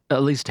suppose,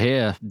 at least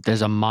here, there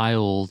is a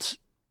little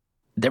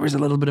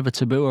bit of a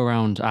taboo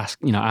around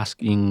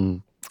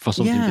asking for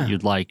something that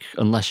you'd like,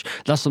 unless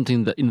that's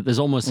something that, there's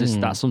almost this,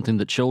 that's something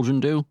that children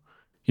do.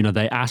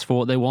 They ask for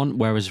what they want,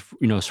 whereas,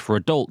 for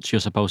adults,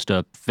 you're supposed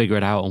to figure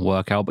it out and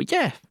work out. But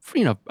yeah,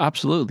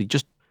 absolutely,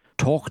 just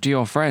talk to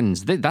your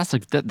friends. I think that's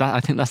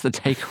the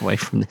takeaway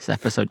from this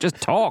episode.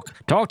 Just talk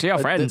to your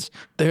friends.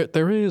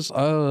 There is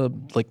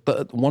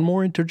one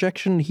more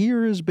interjection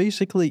here is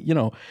basically,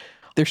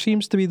 there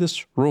seems to be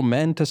this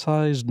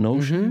romanticized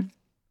notion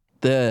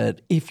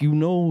that if you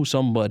know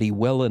somebody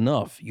well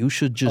enough, you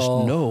should just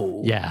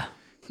know. Yeah.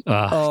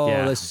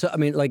 There's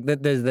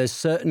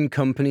certain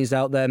companies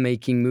out there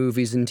making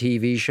movies and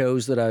TV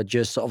shows that are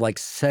just sort of like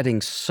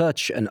setting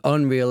such an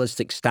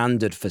unrealistic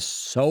standard for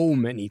so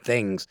many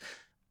things.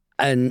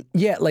 And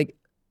yeah, like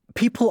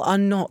people are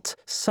not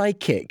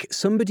psychic.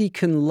 Somebody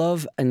can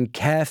love and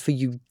care for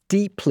you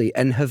deeply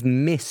and have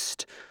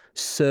missed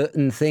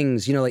certain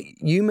things. Like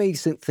you may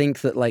think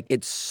that like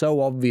it's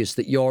so obvious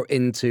that you're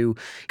into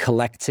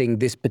collecting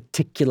this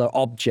particular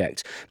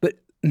object, but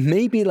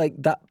maybe like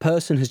that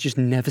person has just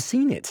never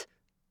seen it.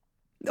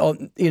 Or,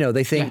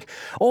 they think,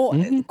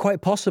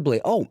 quite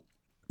possibly,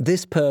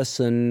 this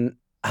person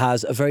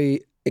has a very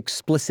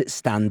explicit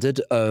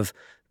standard of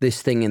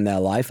this thing in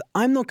their life.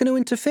 I'm not going to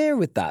interfere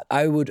with that.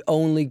 I would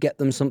only get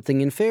them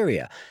something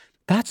inferior.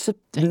 That's a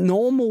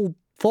normal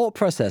thought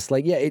process.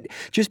 Like,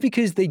 just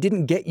because they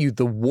didn't get you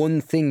the one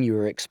thing you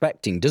were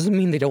expecting doesn't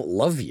mean they don't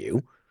love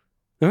you.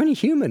 They're only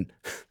human.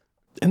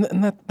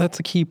 And that's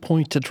a key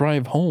point to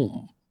drive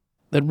home.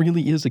 That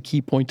really is a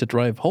key point to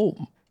drive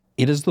home.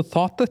 It is the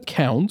thought that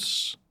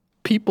counts.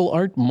 People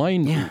aren't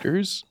mind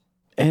readers.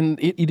 And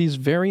it is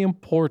very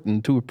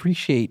important to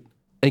appreciate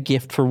a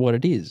gift for what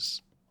it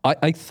is.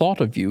 I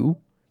thought of you.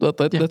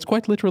 That's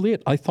quite literally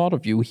it. I thought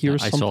of you.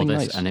 Here's something nice. I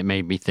saw this and it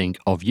made me think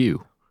of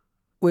you.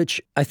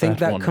 Which I think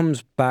that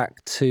comes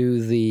back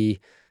to the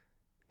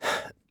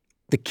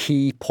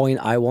key point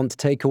I want to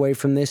take away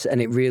from this,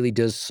 and it really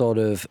does sort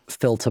of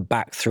filter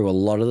back through a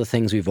lot of the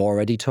things we've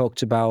already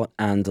talked about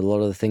and a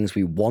lot of the things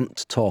we want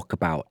to talk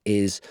about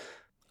is,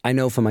 I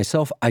know for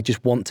myself, I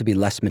just want to be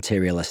less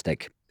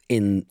materialistic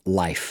in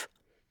life.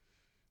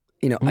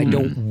 I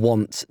don't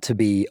want to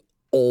be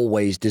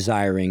always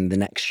desiring the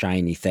next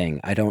shiny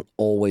thing. I don't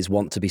always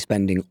want to be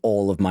spending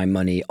all of my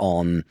money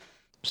on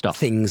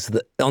stuff.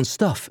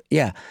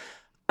 Yeah.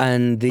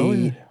 And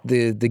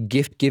the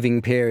gift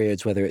giving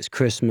periods, whether it's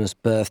Christmas,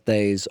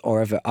 birthdays,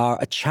 or ever, are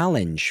a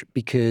challenge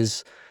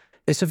because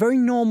it's a very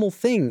normal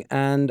thing.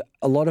 And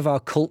a lot of our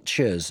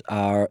cultures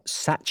are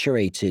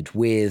saturated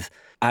with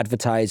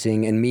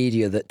advertising and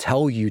media that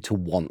tell you to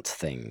want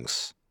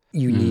things.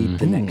 You need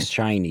the next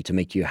shiny to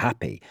make you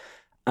happy.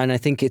 And I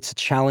think it's a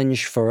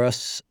challenge for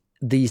us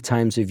these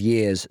times of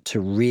years to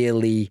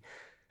really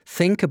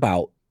think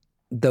about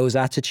those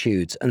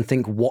attitudes and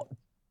think what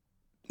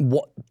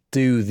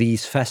do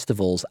these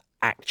festivals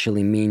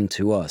actually mean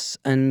to us?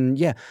 And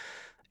yeah,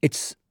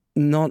 it's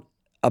not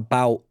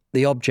about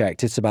the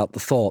object, it's about the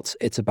thoughts,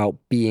 it's about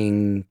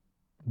being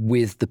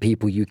with the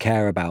people you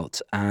care about.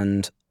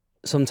 And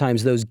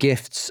sometimes those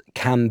gifts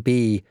can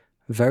be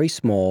very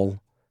small,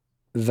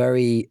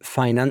 very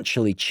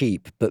financially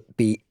cheap, but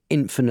be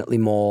infinitely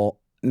more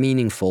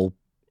meaningful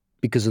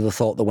because of the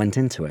thought that went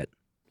into it.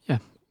 Yeah,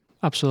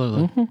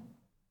 absolutely.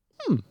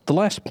 The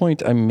last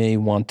point I may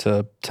want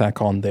to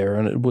tack on there,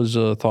 and it was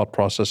a thought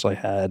process I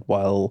had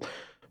while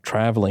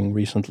traveling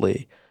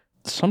recently.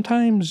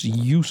 Sometimes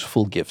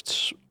useful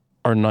gifts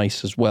are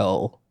nice as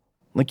well.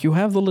 Like you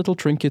have the little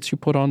trinkets you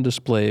put on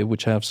display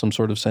which have some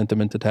sort of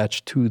sentiment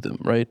attached to them,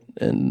 right?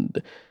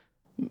 And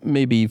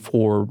maybe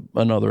for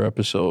another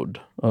episode,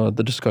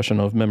 the discussion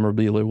of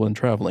memorabilia when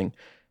traveling.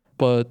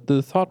 But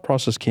the thought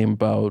process came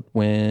about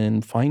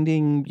when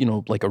finding,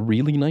 like a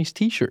really nice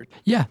t-shirt.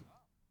 Yeah.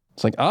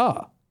 It's like,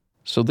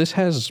 So this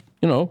has,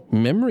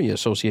 memory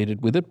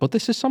associated with it, but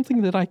this is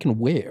something that I can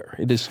wear.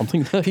 It is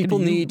something that People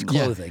need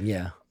clothing,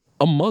 yeah.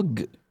 A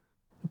mug.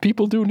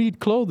 People do need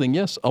clothing,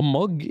 yes. A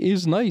mug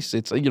is nice.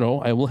 It's,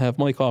 I will have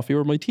my coffee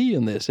or my tea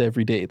in this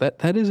every day.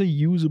 That is a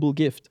usable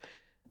gift.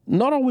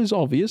 Not always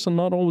obvious and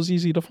not always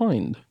easy to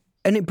find.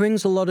 And it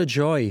brings a lot of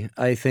joy,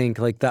 I think,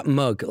 like that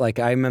mug. Like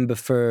I remember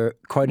for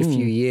quite a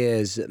few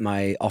years at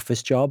my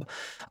office job,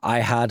 I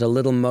had a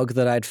little mug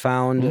that I'd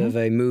found of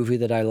a movie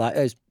that I liked.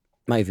 It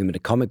might have even been a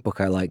comic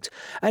book I liked.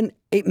 And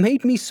it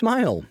made me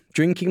smile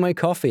drinking my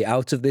coffee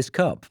out of this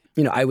cup.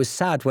 I was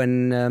sad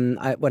when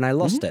I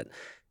lost it.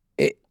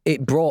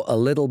 It brought a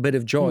little bit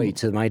of joy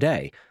to my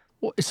day.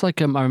 Well, it's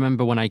like I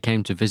remember when I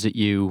came to visit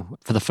you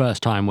for the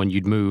first time when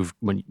you'd moved,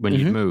 when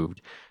you'd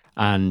moved,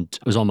 and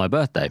it was on my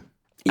birthday.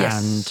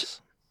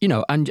 Yes.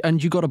 And,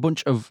 and you got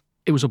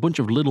it was a bunch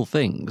of little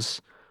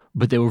things,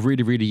 but they were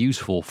really, really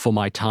useful for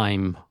my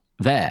time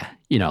there,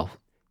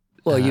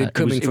 Well, you're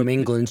coming from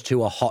England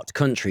to a hot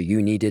country.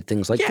 You needed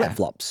things like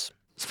flip-flops.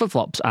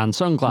 Flip-flops and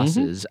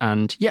sunglasses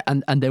and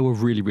they were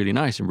really, really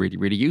nice and really,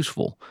 really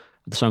useful.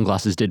 The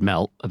sunglasses did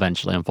melt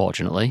eventually,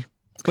 unfortunately.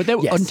 But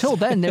until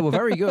then, they were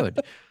very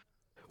good.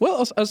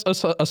 Well, as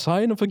a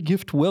sign of a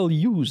gift well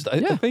used,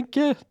 I think,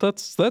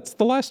 that's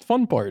the last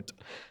fun part.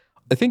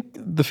 I think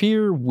the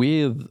fear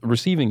with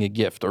receiving a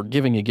gift or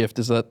giving a gift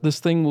is that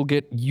this thing will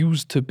get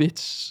used to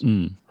bits,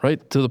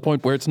 right? To the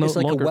point where it's no longer...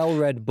 It's like a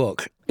well-read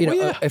book.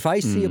 If I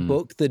see a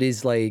book that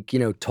is like,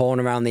 torn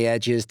around the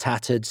edges,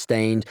 tattered,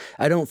 stained,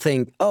 I don't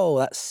think, oh,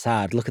 that's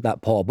sad. Look at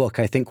that poor book.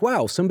 I think,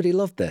 wow, somebody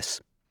loved this.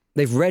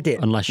 They've read it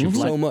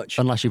so much.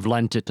 Unless you've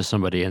lent it to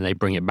somebody and they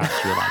bring it back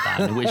to you like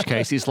that, in which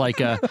case it's like,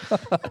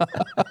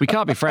 we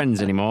can't be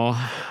friends anymore.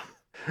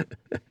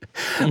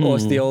 Or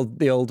it's the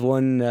old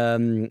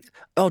one.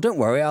 Oh, don't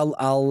worry,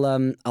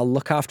 I'll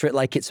look after it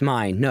like it's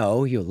mine.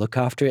 No, you'll look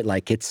after it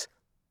like it's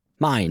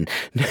mine,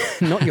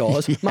 not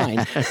yours.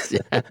 Mine.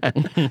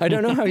 I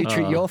don't know how you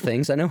treat your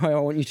things. I know how I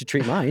want you to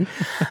treat mine.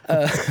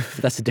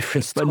 That's a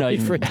different story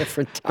for a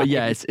different time. But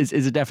yeah, it's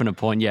a definite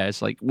point. Yeah,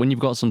 it's like when you've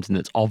got something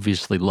that's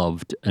obviously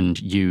loved and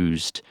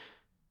used.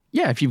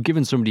 Yeah, if you've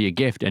given somebody a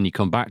gift and you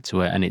come back to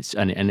it and it's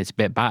a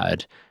bit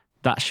bad,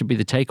 that should be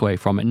the takeaway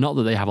from it. Not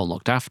that they haven't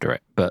looked after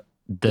it, but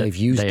they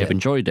have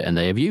enjoyed it and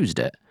they have used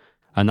it,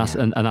 and that's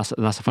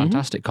a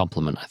fantastic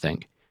compliment. I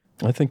think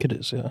it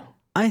is. Yeah,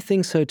 I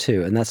think so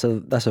too, and that's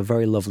a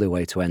very lovely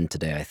way to end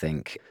today, I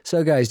think.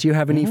 So, guys, do you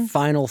have any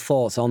final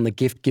thoughts on the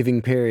gift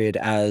giving period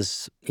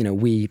as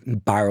we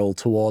barrel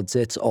towards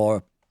it,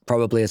 or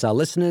probably as our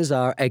listeners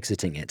are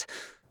exiting it?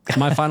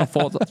 My final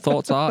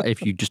thoughts are: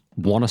 if you just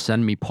want to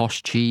send me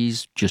posh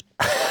cheese, just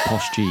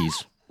posh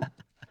cheese.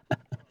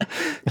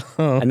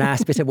 A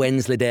nice bit of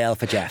Wensleydale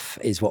for Jeff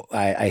is what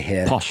I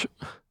hear. Posh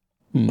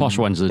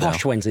Wensleydale.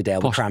 Posh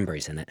Wensleydale with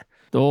cranberries in it.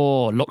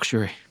 Oh,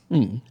 luxury.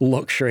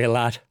 Luxury,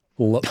 lad.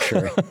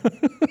 Luxury.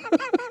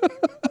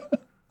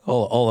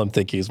 all I'm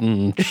thinking is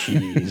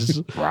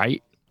cheese.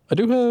 Right. I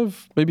do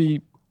have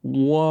maybe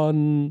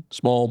one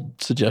small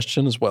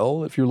suggestion as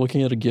well. If you're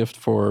looking at a gift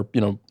for,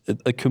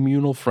 a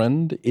communal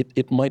friend,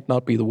 it might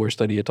not be the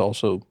worst idea to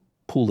also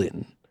pull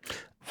in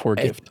for a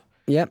gift.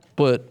 Yep.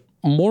 But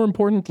more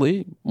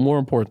importantly,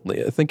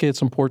 I think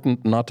it's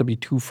important not to be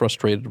too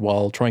frustrated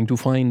while trying to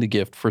find a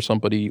gift for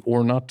somebody,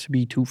 or not to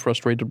be too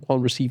frustrated while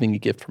receiving a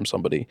gift from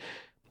somebody.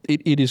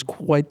 It is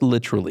quite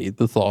literally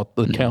the thought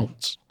that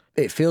counts.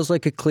 It feels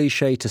like a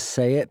cliche to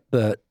say it,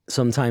 but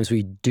sometimes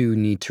we do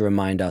need to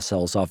remind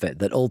ourselves of it,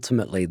 that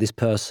ultimately this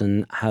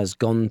person has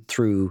gone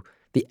through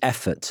the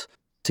effort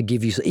to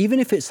give you, even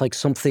if it's like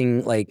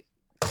something like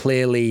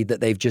clearly that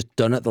they've just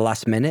done at the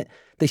last minute,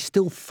 they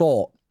still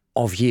thought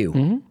of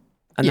you.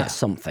 And that's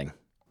something.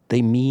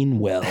 They mean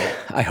well.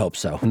 I hope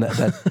so. And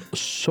that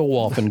so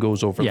often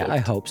goes overlooked. Yeah, I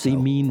hope so. They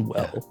mean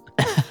well.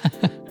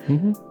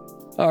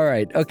 All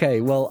right. Okay.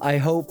 Well, I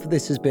hope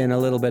this has been a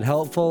little bit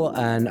helpful,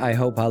 and I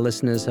hope our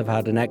listeners have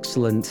had an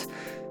excellent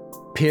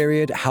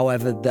period,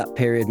 however that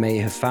period may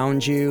have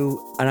found you.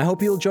 And I hope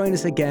you'll join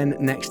us again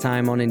next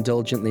time on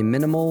Indulgently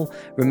Minimal.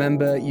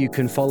 Remember, you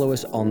can follow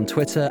us on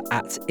Twitter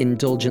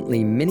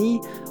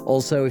 @IndulgentlyMini.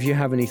 Also, if you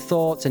have any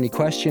thoughts, any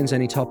questions,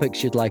 any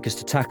topics you'd like us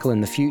to tackle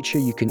in the future,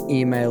 you can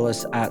email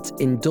us at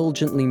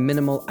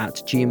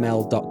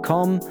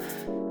indulgentlyminimal@gmail.com.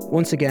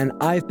 Once again,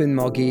 I've been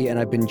Moggy, and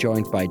I've been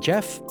joined by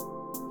Jeff.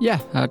 Yeah,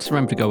 just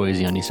remember to go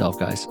easy on yourself,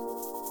 guys.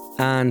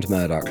 And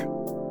Murdoch.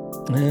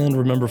 And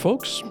remember,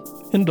 folks,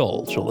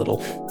 indulge a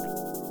little.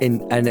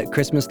 And at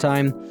Christmas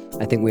time,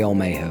 I think we all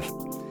may have.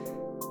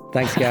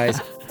 Thanks, guys.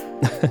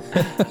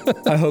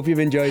 I hope you've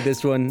enjoyed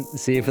this one.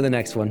 See you for the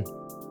next one.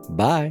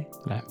 Bye.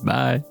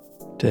 Bye.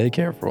 Take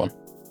care, everyone.